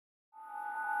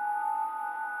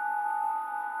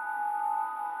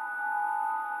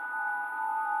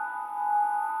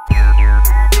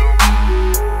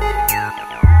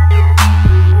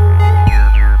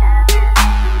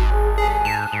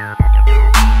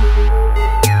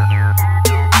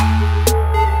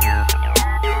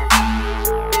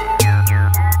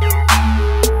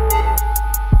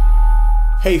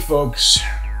Hey folks,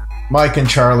 Mike and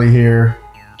Charlie here,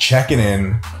 checking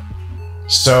in.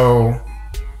 So,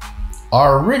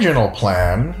 our original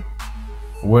plan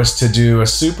was to do a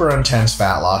super intense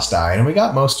fat loss diet, and we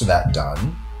got most of that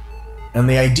done. And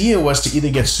the idea was to either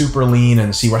get super lean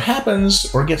and see what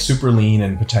happens, or get super lean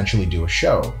and potentially do a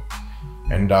show.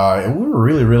 And we were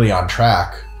really on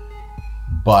track,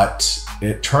 but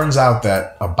it turns out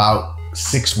that about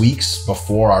 6 weeks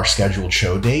before our scheduled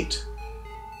show date,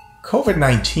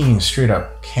 COVID-19 straight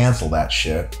up canceled that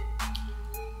shit.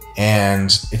 And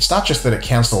it's not just that it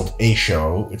canceled a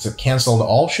show, it's it canceled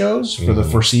all shows for the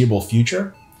foreseeable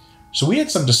future. So we had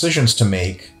some decisions to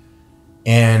make,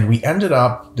 and we ended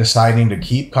up deciding to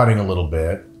keep cutting a little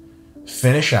bit,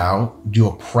 finish out, do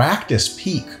a practice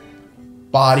peak,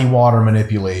 body water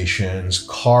manipulations,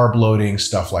 carb loading,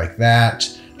 stuff like that.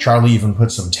 Charlie even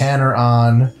put some tanner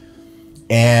on,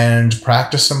 and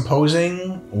practice some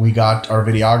posing. We got our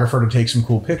videographer to take some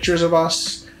cool pictures of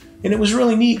us. And it was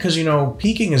really neat because, you know,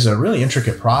 peaking is a really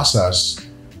intricate process,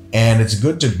 and it's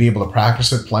good to be able to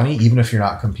practice it plenty, even if you're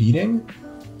not competing,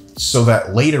 so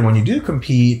that later when you do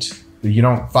compete, you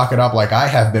don't fuck it up like I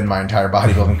have been my entire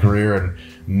bodybuilding career and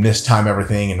mistime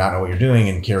everything and not know what you're doing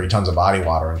and carry tons of body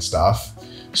water and stuff.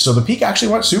 So the peak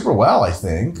actually went super well, I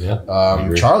think. Yeah,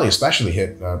 Charlie especially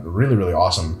hit a really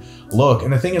awesome look.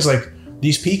 And the thing is, like,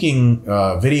 these peaking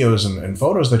videos and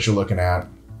photos that you're looking at,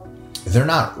 we're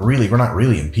not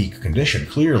really in peak condition,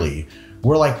 clearly.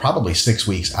 We're like probably 6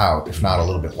 weeks out, if not a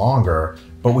little bit longer.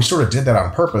 But we sort of did that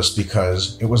on purpose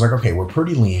because it was like, okay, we're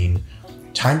pretty lean.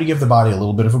 Time to give the body a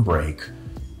little bit of a break.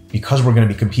 Because we're going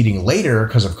to be competing later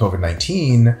because of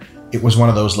COVID-19, it was one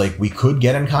of those, like, we could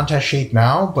get in contest shape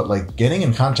now, but like getting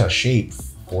in contest shape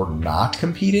for not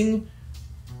competing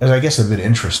is, I guess, a bit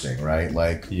interesting, right?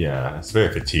 Like, yeah, it's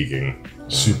very fatiguing.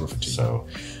 Super fatiguing. So,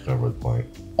 over the point.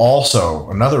 Also,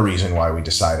 another reason why we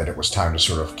decided it was time to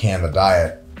sort of can the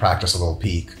diet, practice a little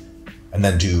peak, and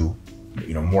then do,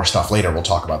 you know, more stuff later. We'll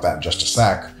talk about that in just a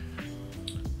sec.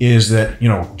 Is that, you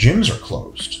know, gyms are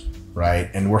closed,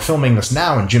 right? And we're filming this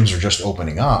now, and gyms are just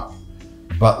opening up.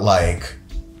 But like,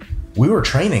 we were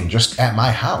training just at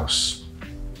my house.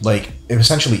 Like,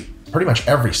 essentially, pretty much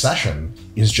every session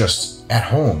is just at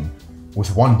home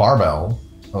with one barbell,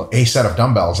 a set of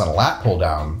dumbbells, and a lat pull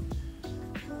down.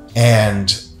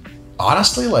 And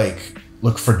honestly, like,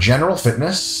 look, for general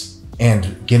fitness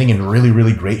and getting in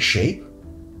really great shape,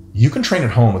 you can train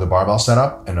at home with a barbell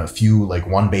setup and a few, like,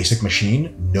 one basic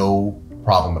machine, no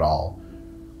problem at all.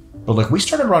 But like, we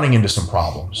started running into some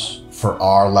problems for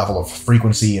our level of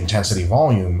frequency, intensity,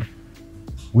 volume.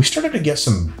 We started to get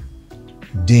some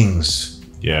dings.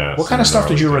 Yeah. What kind of stuff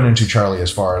did you run into, Charlie,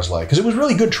 as far as like, because it was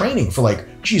really good training for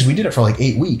like, geez, we did it for like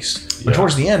 8 weeks. But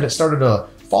towards the end, it started to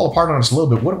fall apart on us a little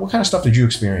bit. What kind of stuff did you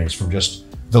experience from just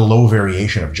the low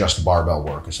variation of just barbell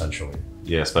work, essentially?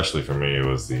 Yeah, especially for me, it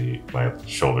was my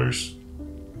shoulders.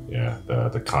 Yeah,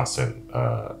 the constant,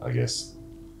 I guess,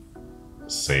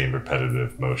 same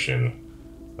repetitive motion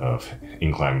of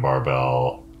incline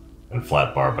barbell and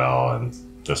flat barbell, and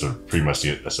those are pretty much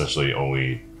essentially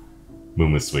only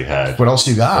movements we had. What else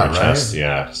you got, right? Chest.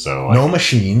 Yeah, so no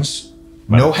machines,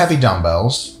 no heavy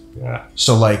dumbbells. Yeah.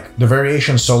 So like the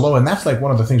variation so low, and that's like one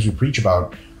of the things we preach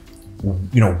about,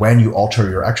 you know, when you alter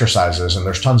your exercises, and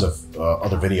there's tons of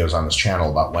other videos on this channel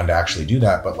about when to actually do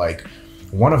that. But like,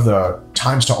 one of the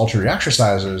times to alter your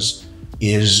exercises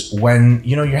is when,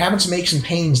 you know, you're having some aches and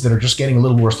pains that are just getting a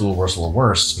little worse.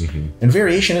 And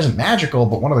variation isn't magical,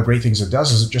 but one of the great things it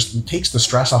does is it just takes the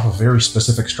stress off of very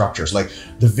specific structures. Like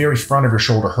the very front of your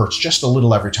shoulder hurts just a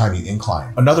little every time you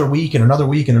incline. Another week and another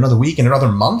week and another week and another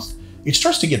month, it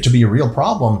starts to get to be a real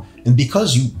problem. And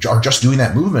because you are just doing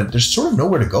that movement, there's sort of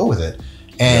nowhere to go with it.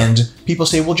 And people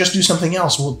say, well, just do something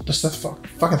else. Well, that's the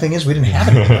fucking thing is, we didn't have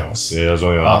anything else. Yeah, there's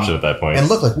only an option at that point. And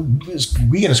look, like,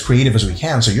 we get as creative as we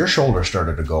can. So your shoulder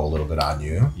started to go a little bit on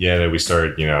you. Yeah, then we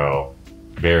started, you know,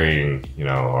 varying, you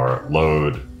know, our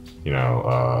load, you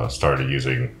know, started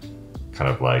using kind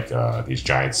of like these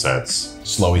giant sets,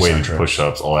 slow weighted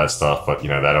push-ups, all that stuff. But, you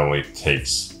know, that only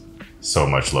takes so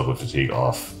much local fatigue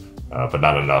off, but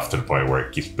not enough to the point where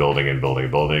it keeps building and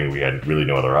building. We had really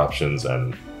no other options,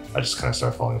 and I just kind of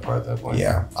started falling apart at that point.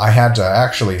 Yeah, I had to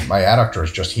actually, my adductor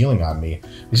is just healing on me.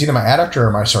 You see, my adductor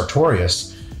or my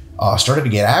sartorius started to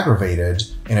get aggravated,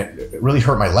 and it really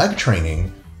hurt my leg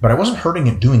training, but I wasn't hurting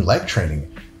it doing leg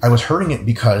training. I was hurting it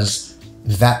because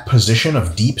that position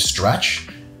of deep stretch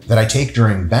that I take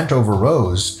during bent over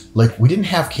rows, like, we didn't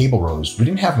have cable rows, we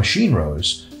didn't have machine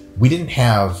rows, we didn't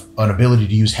have an ability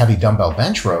to use heavy dumbbell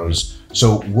bench rows.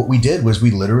 So what we did was we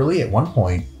literally at one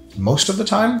point most of the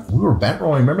time, we were bent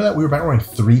rolling. Remember that? We were bent rolling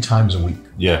 3 times a week.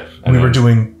 Yeah. We were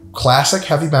doing classic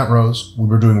heavy bent rows. We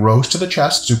were doing rows to the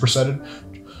chest,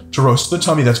 supersetted to rows to the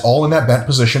tummy. That's all in that bent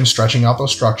position, stretching out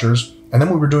those structures. And then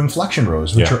we were doing flexion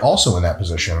rows, which are also in that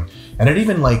position. And it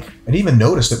even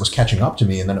noticed it was catching up to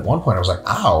me. And then at one point I was like,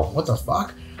 ow, what the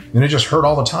fuck? And it just hurt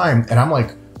all the time. And I'm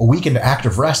like a week into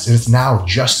active rest, and it's now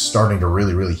just starting to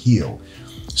really, really heal.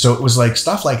 So it was like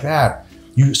stuff like that.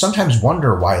 You sometimes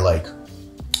wonder why, like,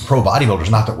 pro bodybuilders,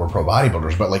 not that we're pro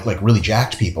bodybuilders, but like really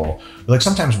jacked people, like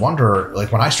sometimes wonder,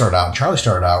 like when I started out and Charlie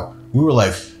started out, we were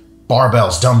like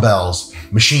barbells, dumbbells,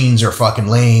 machines are fucking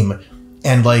lame.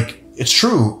 And like, it's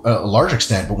true a large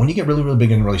extent, but when you get really, really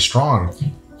big and really strong,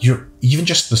 you're even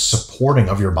just the supporting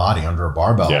of your body under a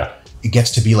barbell. Yeah. It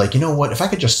gets to be like, you know what, if I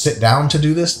could just sit down to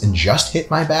do this and just hit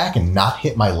my back and not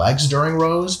hit my legs during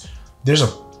rows, there's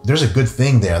a good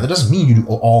thing there. That doesn't mean you do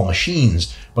all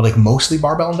machines, but like mostly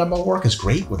barbell and dumbbell work is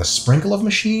great with a sprinkle of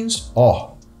machines.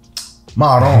 Oh,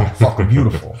 marron, fucking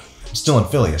beautiful. I'm still in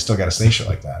Philly. I still got to say shit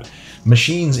like that.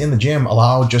 Machines in the gym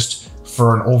allow just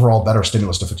for an overall better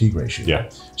stimulus to fatigue ratio. Yeah.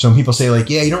 So when people say like,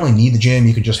 yeah, you don't really need the gym,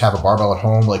 you could just have a barbell at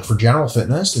home, like for general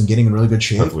fitness and getting in really good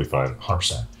shape. Perfectly fine.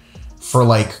 100%. For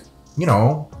like, you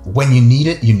know, when you need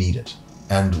it, you need it.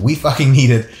 And we fucking need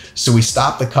it. So we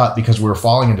stopped the cut because we were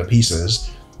falling into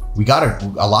pieces. We got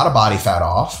a lot of body fat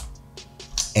off.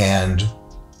 And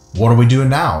what are we doing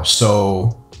now?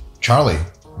 So, Charlie,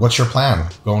 what's your plan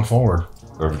going forward?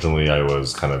 Originally, I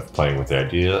was kind of playing with the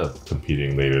idea of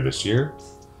competing later this year.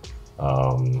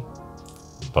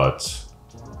 But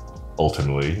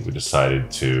ultimately, we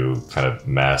decided to kind of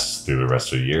mass through the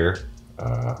rest of the year.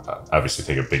 Obviously,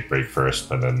 take a big break first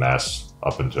and then mass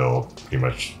up until pretty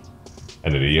much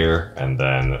end of the year. And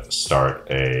then start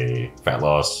a fat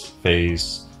loss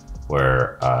phase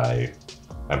where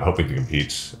I'm hoping to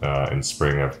compete in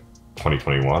spring of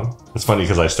 2021. It's funny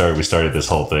because we started this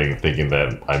whole thing thinking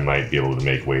that I might be able to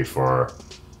make weight for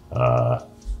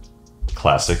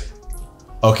Classic.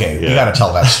 Okay, you got to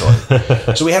tell that story.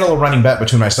 So we had a little running bet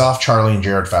between myself, Charlie, and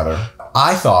Jared Feather.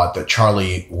 I thought that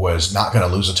Charlie was not going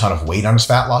to lose a ton of weight on his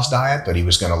fat loss diet, that he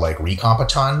was going to like recomp a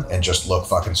ton and just look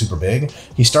fucking super big.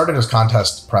 He started his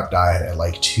contest prep diet at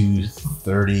like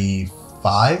 235.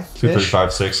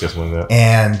 235, 6, yes, one of that.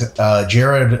 And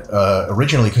Jared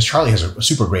originally, because Charlie has a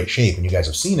super great shape, and you guys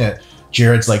have seen it.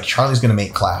 Jared's like, Charlie's going to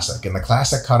make Classic, and the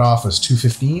Classic cutoff was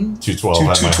 215? 212.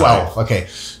 212. Okay.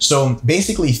 So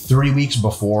basically 3 weeks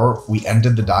before we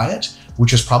ended the diet,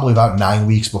 which is probably about 9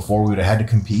 weeks before we would have had to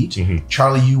compete,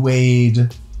 Charlie, you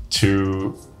weighed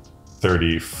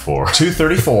 234.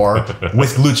 234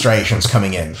 with glute striations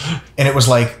coming in. And it was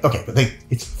like, okay, but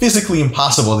it's physically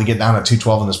impossible to get down at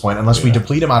 212 at this point unless we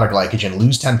deplete him out of glycogen,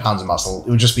 lose 10 pounds of muscle. It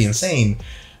would just be insane.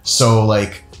 So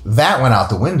like that went out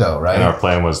the window, right? And our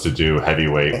plan was to do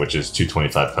heavyweight, which is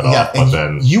 225 cut off. But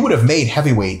then you would have made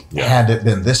heavyweight had it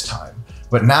been this time.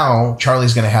 But now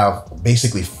Charlie's going to have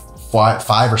basically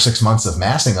 5 or 6 months of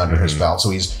massing under his belt. So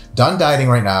he's done dieting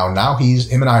right now. Now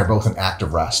him and I are both in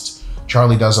active rest.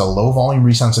 Charlie does a low volume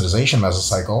resensitization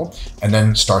mesocycle and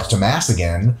then starts to mass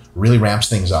again, really ramps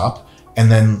things up.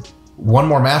 And then one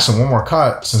more mass and one more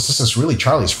cut, since this is really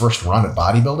Charlie's first run at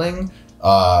bodybuilding,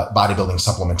 bodybuilding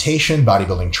supplementation,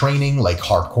 bodybuilding training, like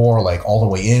hardcore, like all the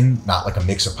way in, not like a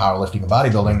mix of powerlifting and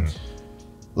bodybuilding.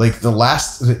 Like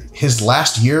his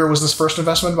last year was his first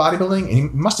investment in bodybuilding, and he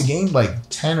must have gained like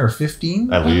 10 or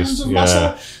 15 at least, of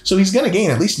muscle. So he's going to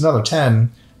gain at least another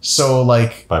 10. So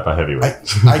like, by heavyweight,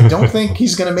 I don't think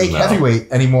he's going to make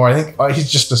heavyweight anymore. I think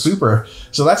he's just a super.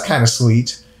 So that's kind of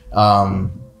sweet. And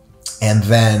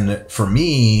then for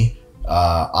me,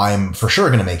 I'm for sure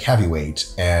going to make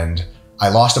heavyweight, and I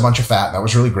lost a bunch of fat. That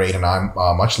was really great. And I'm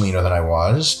much leaner than I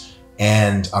was.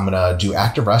 And I'm going to do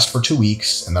active rest for 2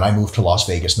 weeks. And then I move to Las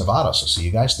Vegas, Nevada. So see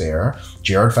you guys there.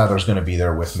 Jared Feather's going to be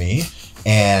there with me.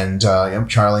 And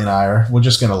Charlie and we're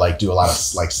just going to like do a lot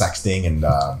of like sexting. And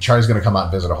Charlie's going to come out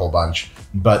and visit a whole bunch.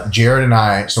 But Jared and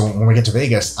I, so when we get to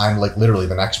Vegas, I'm like literally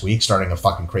the next week starting a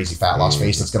fucking crazy fat loss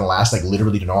phase that's going to last like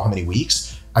literally to know how many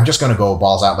weeks. I'm just going to go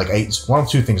balls out. Like one of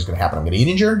two things is going to happen. I'm going to get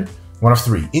injured. One of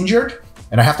three. Injured,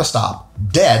 and I have to stop.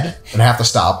 Dead, and I have to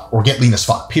stop, or get lean as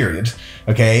fuck, period.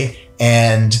 Okay?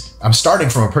 And I'm starting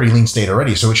from a pretty lean state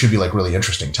already, so it should be like really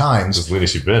interesting times. As lean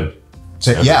as you've been.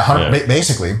 So,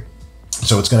 basically.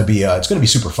 So it's gonna be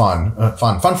super fun.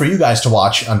 Fun for you guys to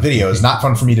watch on videos, not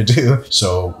fun for me to do.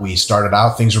 So we started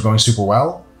out, things were going super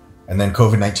well, and then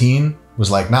COVID-19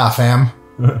 was like, nah, fam.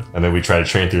 And then we tried to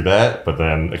train through that, but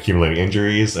then accumulating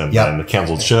injuries and then the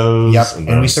canceled shows.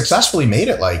 And we successfully made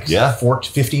it like 4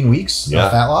 to 15 weeks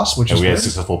of fat loss, which is we had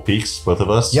successful peaks, both of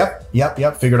us.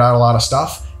 Figured out a lot of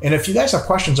stuff. And if you guys have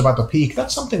questions about the peak,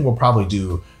 that's something we'll probably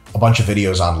do a bunch of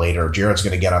videos on later. Jared's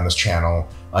going to get on this channel,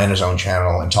 in his own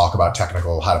channel, and talk about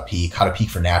technical, how to peak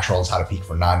for naturals, how to peak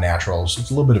for non-naturals.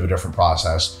 It's a little bit of a different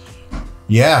process.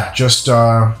 Yeah, just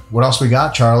what else we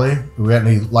got, Charlie? We got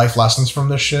any life lessons from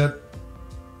this shit?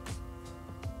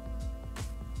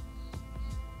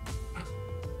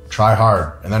 Try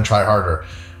hard, and then try harder.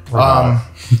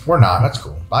 We're not. That's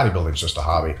cool. Bodybuilding's just a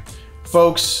hobby.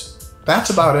 Folks, that's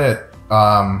about it.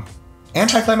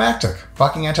 Anticlimactic.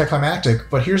 Fucking anticlimactic.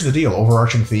 But here's the deal.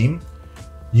 Overarching theme.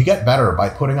 You get better by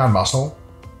putting on muscle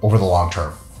over the long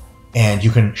term. And you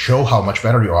can show how much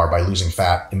better you are by losing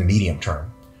fat in the medium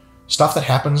term. Stuff that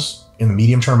happens in the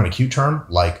medium term and acute term,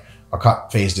 like a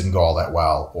cut phase didn't go all that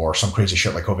well, or some crazy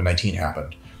shit like COVID-19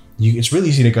 happened. It's really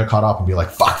easy to get caught up and be like,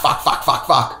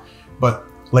 fuck. But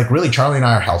like really, Charlie and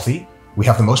I are healthy. We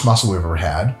have the most muscle we've ever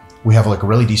had. We have like a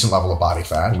really decent level of body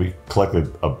fat. We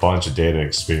collected a bunch of data and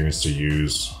experience to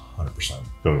use 100%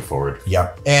 going forward.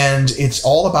 Yep. And it's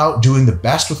all about doing the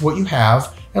best with what you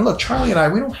have. And look, Charlie and I,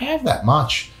 we don't have that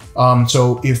much.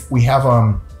 So if we have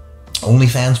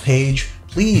OnlyFans page,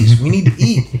 please, we need to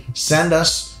eat. Send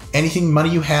us anything money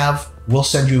you have. We'll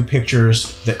send you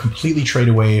pictures that completely trade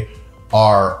away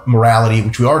our morality,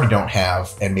 which we already don't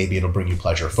have, and maybe it'll bring you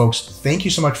pleasure. Folks, thank you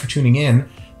so much for tuning in.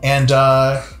 And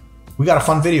we got a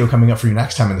fun video coming up for you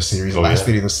next time in the series, the last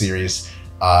video of the series.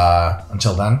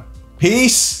 Until then,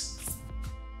 peace!